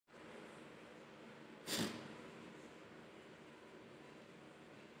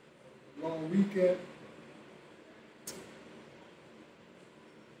long weekend.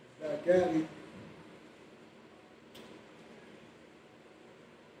 Back at it.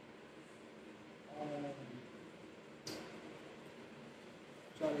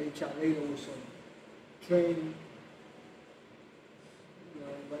 Try to hit y'all later with some training.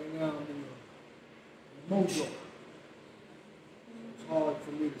 Right now I'm in the mojo. It's hard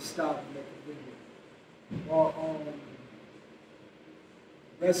for me to stop and make a video. Well,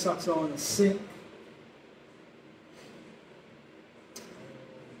 Red Sox are on the sink.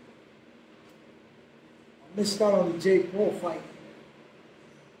 I missed out on the J. Paul fight.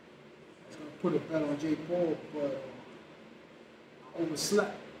 I was going to put a bet on J. Paul, but I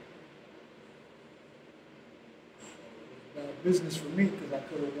overslept. Bad business for me because I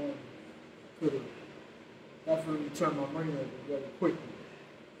could have won. Could have definitely turned my money over very quickly.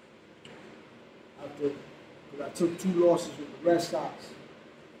 Because I took 2 losses with the Red Sox.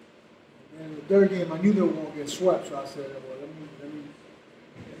 And in the third game, I knew they were going to get swept, so I said, well, let me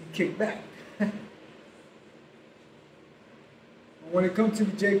kick back. When it comes to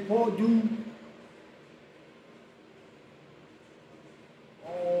the Jake Paul dude,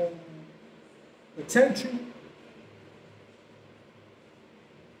 potential.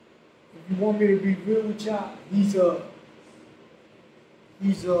 If you want me to be real with y'all, he's a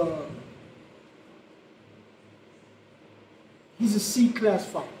C-class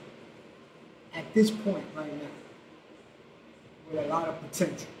fighter at this point right now, with a lot of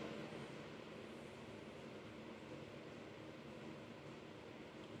potential.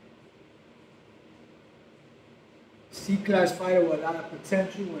 C-class fighter with a lot of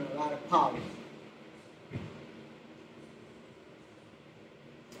potential and a lot of power.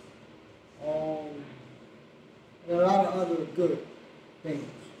 And a lot of other good things.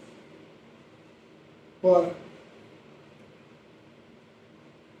 But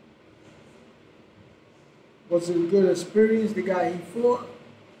was it a good experience, the guy he fought?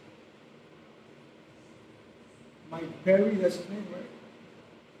 Mike Perry, that's his name, right?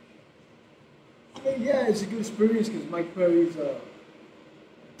 I mean, yeah, it's a good experience because Mike Perry's a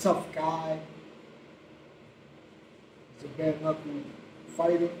tough guy. He's a bare knuckle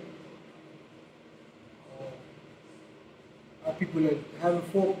fighter. A lot of people that haven't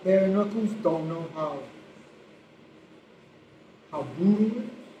fought bare knuckles don't know how brutal it is.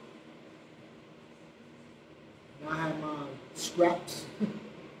 And I had my scraps.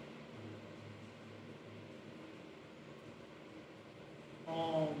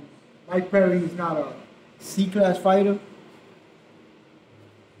 Mike Perry is not a C-class fighter. And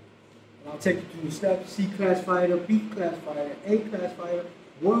I'll take you through the steps. C-class fighter, B-class fighter, A-class fighter,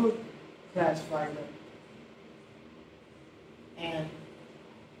 world-class fighter, and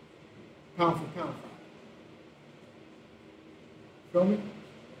pound-for-pound fighter. Feel me?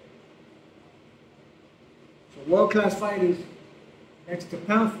 So world-class fighters next to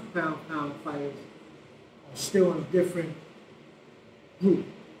pound-for-pound fighters are still in a different group.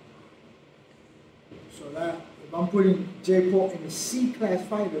 So that if I'm putting J. Paul in a C-class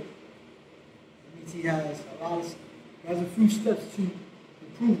fighter, it means he has a few steps to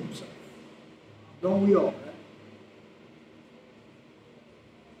improve himself. Don't we all, right?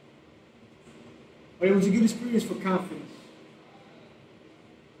 But it was a good experience for confidence.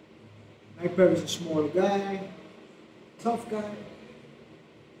 Mike Perry's a smaller guy, tough guy.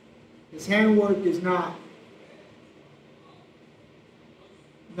 His handwork is not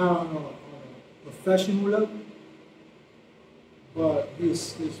on a professional level, but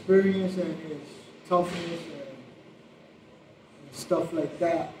his experience and his toughness and stuff like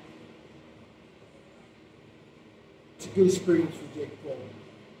that, it's a good experience for Jake Paul.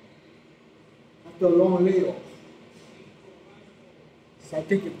 After a long layoff. So I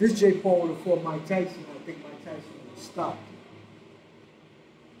think if this Jake Paul would have fought Mike Tyson, I think Mike Tyson would have stopped.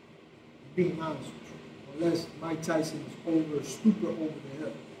 Being honest with you. Unless Mike Tyson is super over the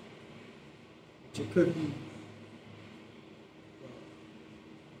hill. Which it could be.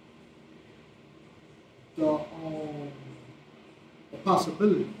 The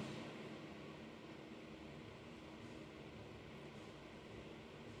possibility.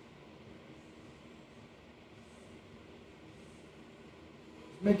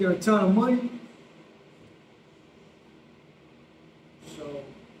 He's making a ton of money. So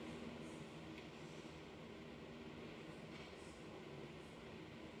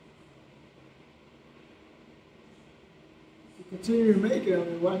continue to make it, I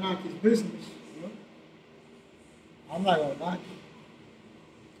mean, why knock his business? You know? I'm not gonna knock it.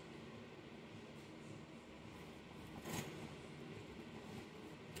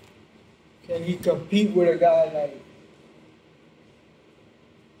 Can he compete with a guy like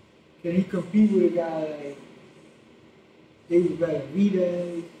Can he compete with a guy like David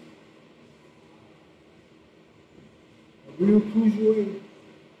Benavidez, a real cruiserweight?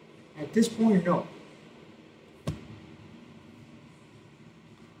 At this point, no.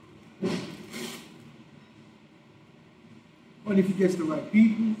 But if he gets the right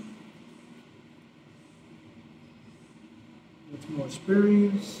people, with more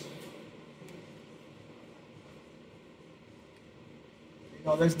experience, you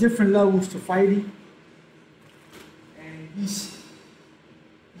know, there's different levels to fighting, and he's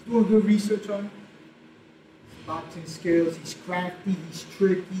doing good research on it. His boxing skills, he's crafty, he's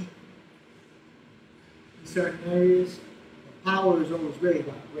tricky in certain areas. The power is always great,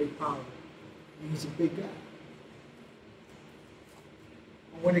 got great power, and he's a big guy.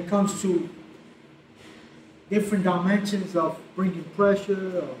 When it comes to different dimensions of bringing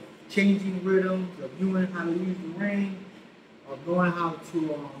pressure, of changing rhythms, of knowing how to use the ring, of knowing how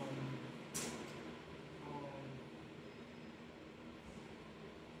to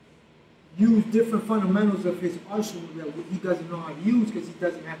use different fundamentals of his arsenal that he doesn't know how to use because he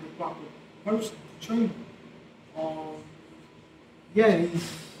doesn't have the proper person to train him. Yeah, he's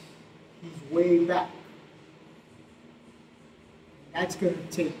way back. That's going to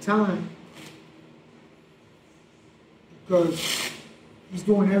take time because he's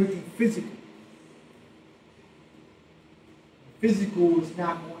doing everything physical. Physical is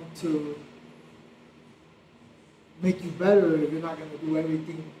not going to make you better if you're not going to do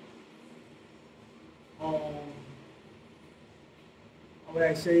everything. How would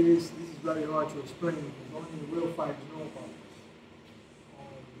I say this? This is very hard to explain because only the real fighters know about it.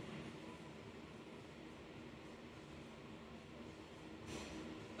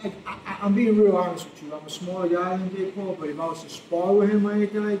 I'm being real honest with you. I'm a smaller guy than Jake Paul, but if I was to spar with him or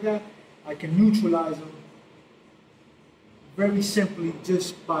anything like that, I can neutralize him very simply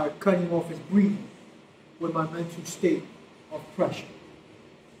just by cutting off his breathing with my mental state of pressure,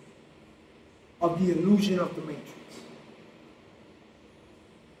 of the illusion of the matrix.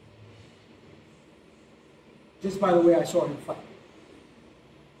 Just by the way I saw him fight.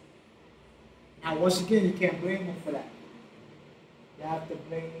 Now, once again, you can't blame him for that. You have to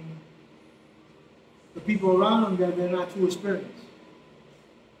blame the people around them that they're not too experienced.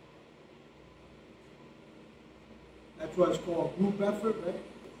 That's why it's called group effort, right?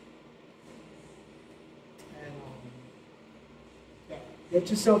 And yeah, get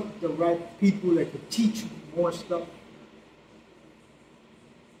yourself the right people that can teach you more stuff.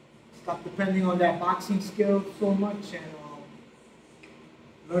 Stop depending on that boxing skill so much and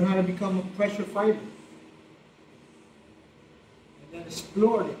learn how to become a pressure fighter. And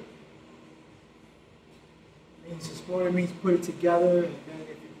explore it. Explore it means put it together, and then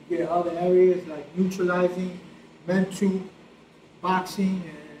if you get other areas like neutralizing, mental, boxing,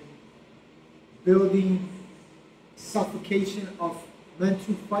 and building suffocation of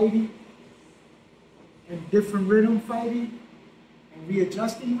mental fighting, and different rhythm fighting, and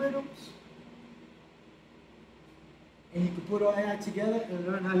readjusting rhythms, and you can put all that together and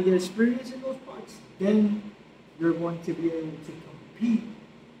learn how to get experience in those parts, then you're going to be able to compete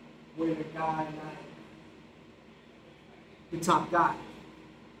with a guy like the top guy.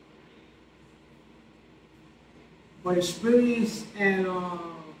 But experience and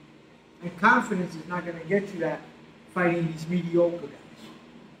confidence is not going to get you that fighting these mediocre guys.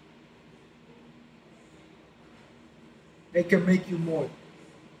 They can make you more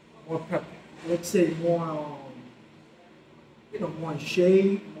prepared. Let's say more, more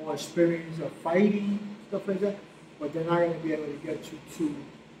shade, more experience of fighting, stuff like that. But they're not going to be able to get you to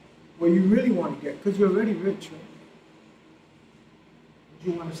where you really want to get, because you're already rich, right?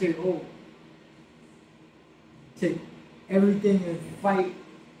 You want to say, oh, take everything and fight.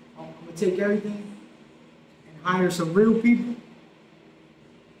 I'm going to take everything and hire some real people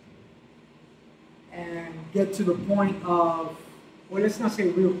and get to the point of, well, let's not say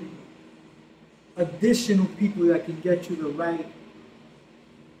real people, additional people that can get you the right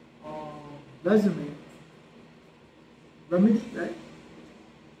remedy, right?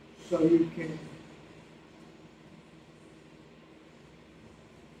 So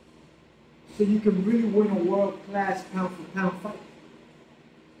you can really win a world-class pound-for-pound fight.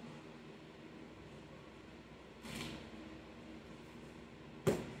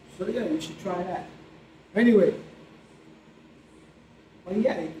 So yeah, you should try that. Anyway, but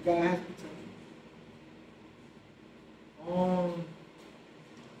yeah, the guy has potential.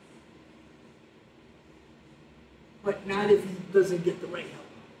 But not if he doesn't get the right help.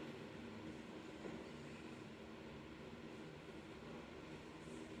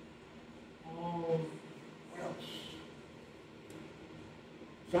 What else?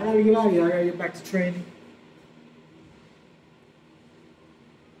 So I gotta get out of here. I gotta get back to training.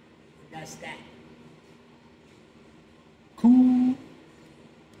 And that's that. Cool.